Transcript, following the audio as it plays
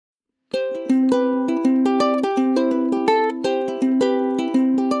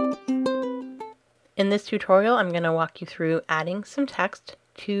In this tutorial, I'm going to walk you through adding some text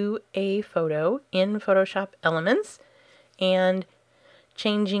to a photo in Photoshop Elements and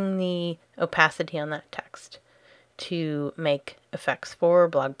changing the opacity on that text to make effects for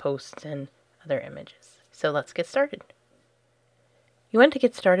blog posts and other images. So let's get started. You want to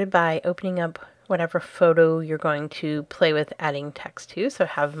get started by opening up whatever photo you're going to play with adding text to. So I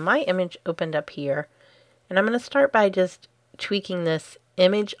have my image opened up here, and I'm going to start by just tweaking this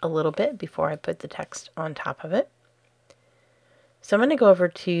image a little bit before I put the text on top of it. So I'm going to go over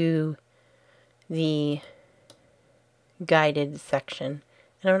to the guided section,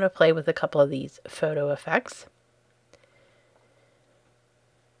 and I'm going to play with a couple of these photo effects.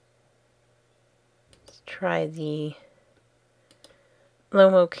 Let's try the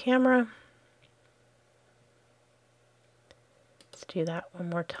Lomo camera. Let's do that one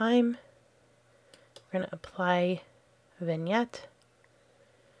more time. We're going to apply a vignette.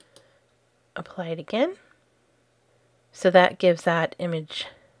 Apply it again. So that gives that image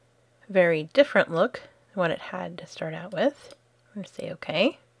a very different look than what it had to start out with. I'm going to say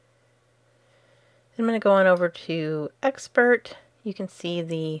OK. I'm going to go on over to Expert. You can see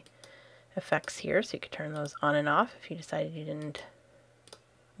the effects here, so you could turn those on and off if you decided you didn't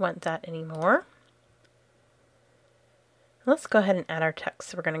want that anymore. Let's go ahead and add our text.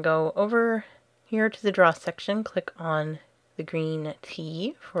 So we're going to go over here to the Draw section, click on the green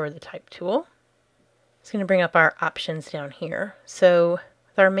T for the Type tool. It's going to bring up our options down here. So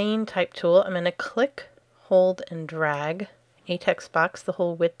with our main Type tool, I'm going to click, hold, and drag a text box the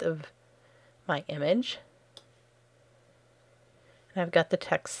whole width of my image. And I've got the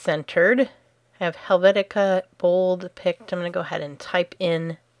text centered. I have Helvetica bold picked. I'm going to go ahead and type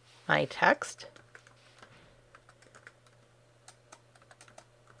in my text.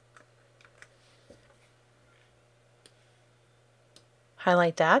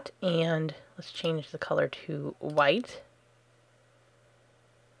 Highlight that, and let's change the color to white.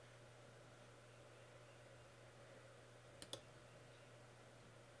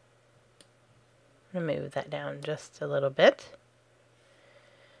 I'm going to move that down just a little bit.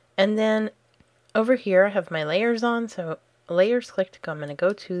 And then over here I have my layers on, so layers clicked. I'm going to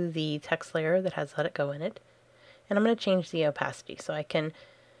go to the text layer that has Let It Go in it, and I'm going to change the opacity. So I can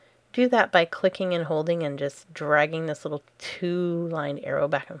do that by clicking and holding and just dragging this little two-lined arrow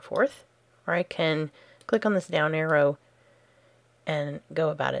back and forth, or I can click on this down arrow and go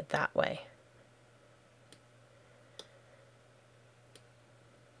about it that way.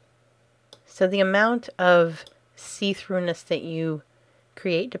 So the amount of see-throughness that you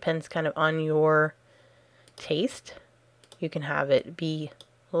create depends kind of on your taste. You can have it be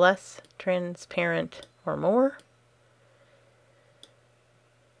less transparent or more.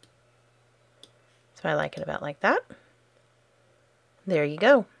 So I like it about like that. There you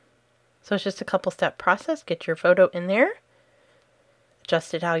go. So it's just a couple step process. Get your photo in there,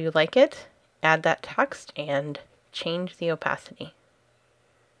 adjust it how you like it, add that text, and change the opacity.